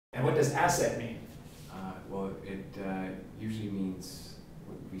And what does acet mean? Well, it usually means,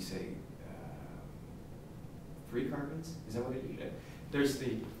 what we say, 3 carbons? Is that what it usually? There's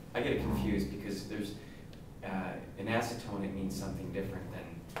the, I get it confused because there's, an acetone, it means something different than.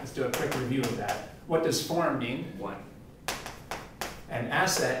 Let's do a quick review of that. What does form mean? 1. And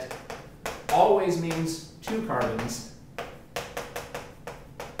acet always means 2 carbons,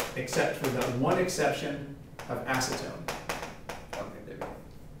 except for the one exception of acetone, Okay, there we go.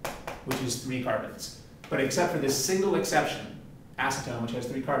 which is 3 carbons. But except for this single exception, acetone, which has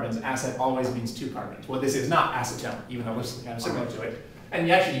 3 carbons, acet always means 2 carbons. Well, this is not acetone, even though it looks kind of similar to it. And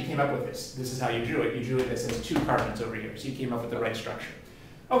you came up with this. This is how you drew it. You drew it that says 2 carbons over here. So you came up with the right structure.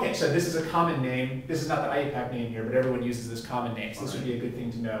 Okay, so this is a common name. This is not the IUPAC name here, but everyone uses this common name. So this would be a good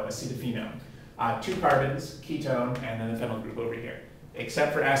thing to know, acetophenone. 2 carbons, ketone, and then the phenyl group over here.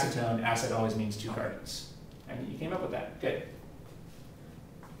 Except for acetone, acet always means 2 carbons. And you came up with that. Good.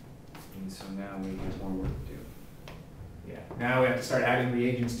 And so now we have more work to do. Yeah. Now we have to start adding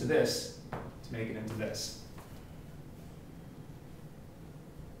reagents to this to make it into this.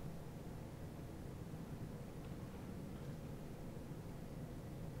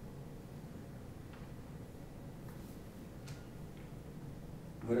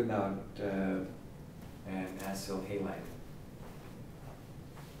 What about an acyl halide?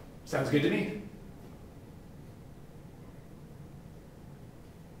 Sounds good to me.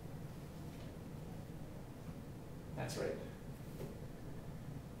 That's right.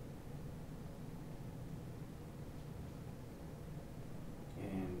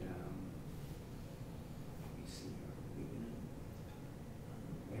 And let me see.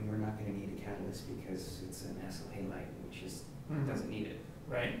 And we're not going to need a catalyst because it's an acyl halide, which is doesn't need it.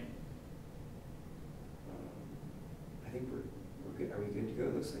 Right. I think we're good. Are we good to go?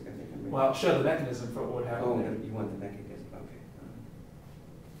 Looks like I think I'm ready. Well, show the mechanism for what would happen. Oh, there. you want the mechanism? Okay.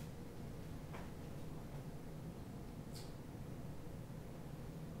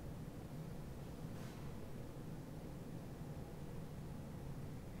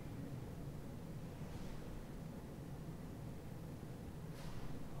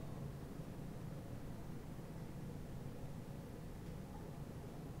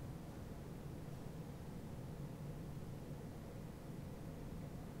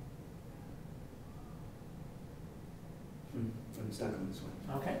 I'm stuck on this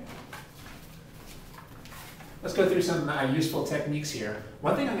one. Okay. Let's go through some useful techniques here.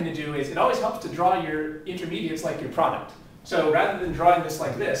 One thing I'm going to do is, it always helps to draw your intermediates like your product. So rather than drawing this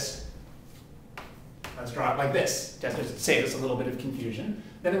like this, let's draw it like this, just to save us a little bit of confusion.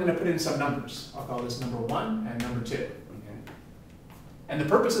 Then I'm going to put in some numbers. I'll call this number 1 and number 2. Okay. And the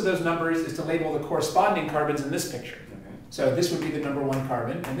purpose of those numbers is to label the corresponding carbons in this picture. So this would be the number 1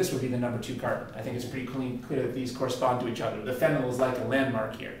 carbon, and this would be the number 2 carbon. I think it's pretty clear that these correspond to each other. The phenyl is like a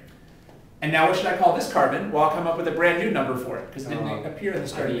landmark here. And now what should I call this carbon? Well, I'll come up with a brand new number for it, because it didn't appear in the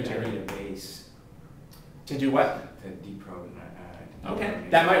starting material. I need a base. To do what? To deproton. Okay,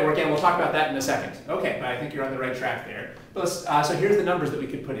 that might work, and we'll talk about that in a second. Okay, but I think you're on the right track there. But so here's the numbers that we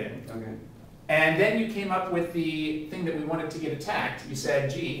could put in. Okay. And then you came up with the thing that we wanted to get attacked. You said,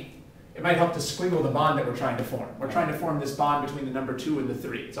 gee, it might help to squiggle the bond that we're trying to form. We're trying to form this bond between the number 2 and the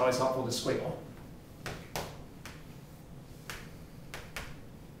 3. It's always helpful to squiggle.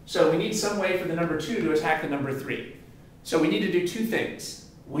 So we need some way for the number 2 to attack the number 3. So we need to do 2 things.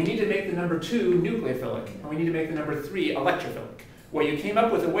 We need to make the number 2 nucleophilic, and we need to make the number 3 electrophilic. Well, you came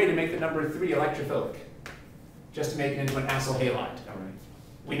up with a way to make the number 3 electrophilic, just to make it into an acyl halide. All right.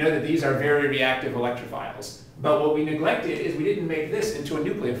 We know that these are very reactive electrophiles. But what we neglected is we didn't make this into a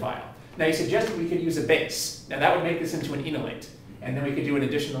nucleophile. Now you suggested we could use a base. Now that would make this into an enolate. And then we could do an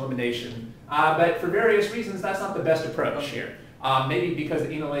addition elimination. But for various reasons, that's not the best approach here. Maybe because the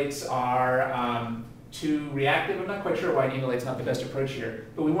enolates are too reactive. I'm not quite sure why an enolate's not the best approach here.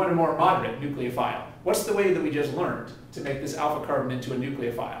 But we want a more moderate nucleophile. What's the way that we just learned to make this alpha carbon into a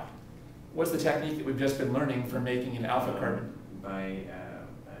nucleophile? What's the technique that we've just been learning for making an alpha carbon? By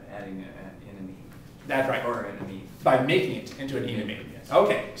adding an enamine. That's right. Or an amine. By making it into an enamine. Yes.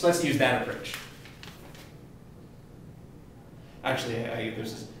 Okay, so let's use that approach. Actually,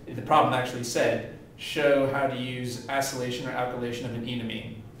 the problem actually said, show how to use acylation or alkylation of an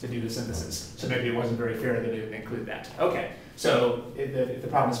enamine to do the synthesis. So maybe it wasn't very fair that it didn't include that. Okay, so if the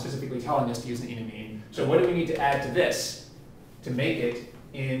problem is specifically telling us to use an enamine, so what do we need to add to this to make it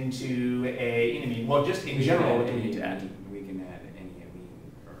into a enamine? Well, just in general, what do we need to add? We can add any amine.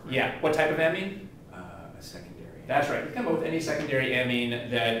 Yeah, what type of amine? A secondary. That's right. You come up with any secondary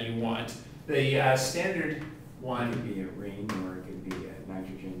amine that you want. The standard one. It could be a ring, or it could be a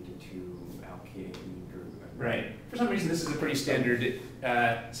nitrogen to 2 alkane group. Right. For some reason, this is a pretty standard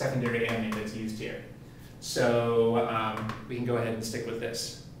secondary amine that's used here. So we can go ahead and stick with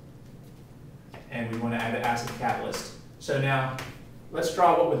this. And we want to add the acid catalyst. So now, let's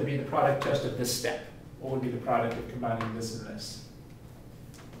draw what would be the product just of this step. What would be the product of combining this and this?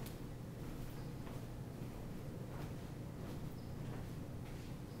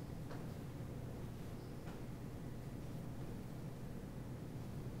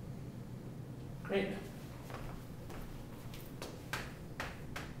 Great.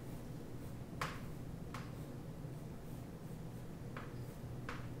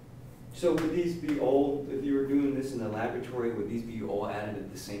 So would these be all, if you were doing this in the laboratory, would these be all added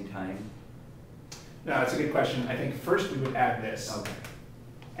at the same time? No, that's a good question. I think first we would add this. Okay.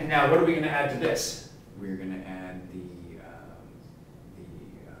 And now what are we going to add to this? We're going to add the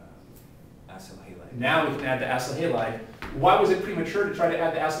acyl halide. Now we can add the acyl halide. Why was it premature to try to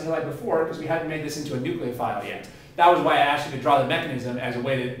add the acyl halide before? Because we hadn't made this into a nucleophile yet. That was why I asked you to draw the mechanism as a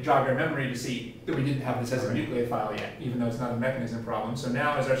way to jog our memory to see that we didn't have this as a nucleophile yet, even though it's not a mechanism problem. So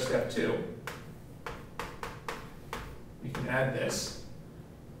now as our step 2, we can add this.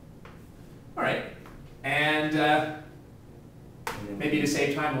 All right. And maybe to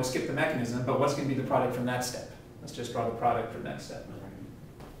save time, we'll skip the mechanism, but what's going to be the product from that step? Let's just draw the product from that step.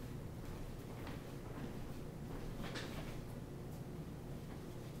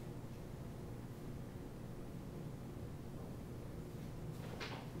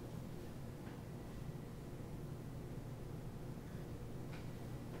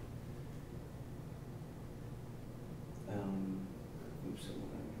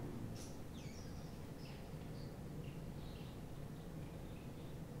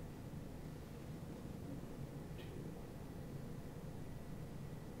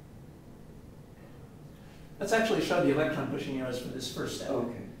 Let's actually show the electron pushing arrows for this first step.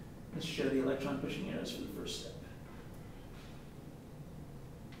 Okay. Let's show the electron pushing arrows for the first step.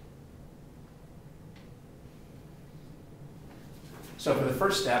 So for the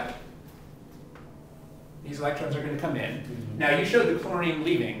first step, these electrons are going to come in. Mm-hmm. Now you showed the chlorine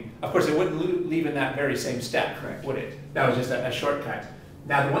leaving. Of course, it wouldn't leave in that very same step, Correct. would it? That was just a shortcut.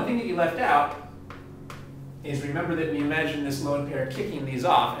 Now the one thing that you left out is remember that we imagined this lone pair kicking these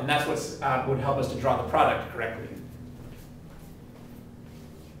off, and that's what would help us to draw the product correctly.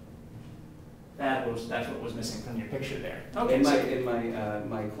 That's what was missing from your picture there. Okay. And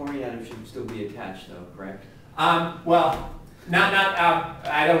my chlorine atom should still be attached, though, correct? Well,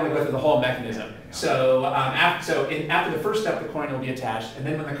 I don't want to go through the whole mechanism. So after the first step, the chlorine will be attached, and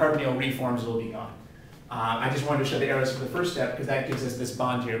then when the carbonyl reforms, it will be gone. I just wanted to show the arrows for the first step because that gives us this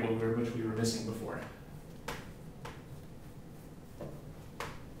bond here, which we were missing before.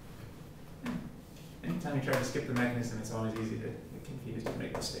 Anytime you try to skip the mechanism, it's always easy to get confused and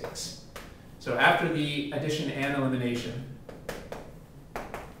make mistakes. So after the addition and elimination, the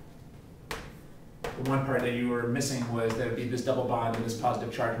one part that you were missing was there would be this double bond and this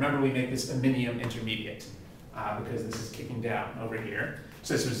positive charge. Remember, we make this aminium intermediate because this is kicking down over here.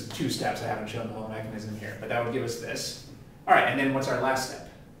 So this was 2 steps. I haven't shown the whole mechanism here, but that would give us this. All right, and then what's our last step?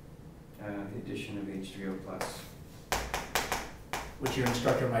 The addition of H3O+. Which your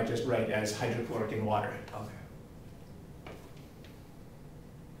instructor might just write as hydrochloric in water. Okay.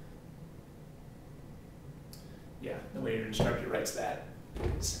 Yeah, the way your instructor writes that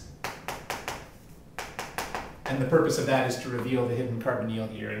is. And the purpose of that is to reveal the hidden carbonyl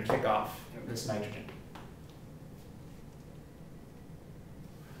here and kick off this nitrogen.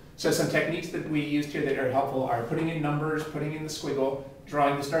 So some techniques that we used here that are helpful are putting in numbers, putting in the squiggle,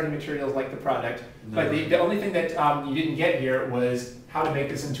 drawing the starting materials like the product. But the only thing that you didn't get here was how to make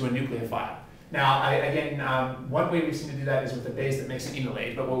this into a nucleophile. Now, again, one way we've seen to do that is with a base that makes an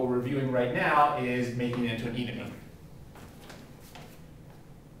enolate, but what we're reviewing right now is making it into an enamine.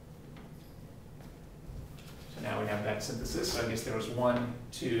 So now we have that synthesis. So I guess there was 1,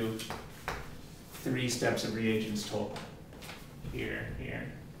 2, 3 steps of reagents total. Here,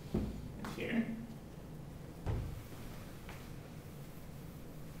 here, and here.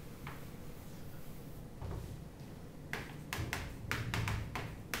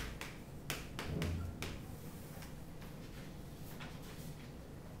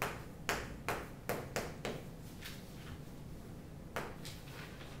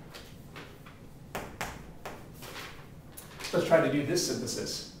 Let's try to do this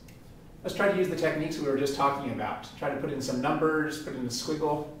synthesis. Let's try to use the techniques we were just talking about. Try to put in some numbers, put in a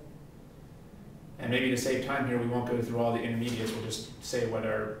squiggle. And maybe to save time here, we won't go through all the intermediates. We'll just say what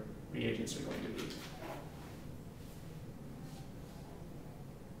our reagents are going to be.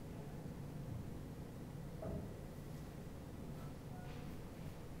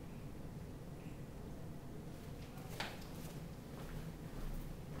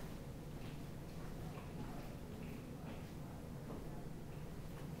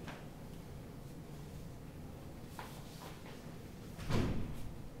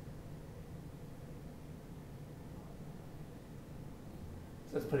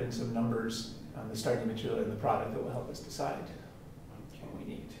 So let's put in some numbers on the starting material and the product that will help us decide.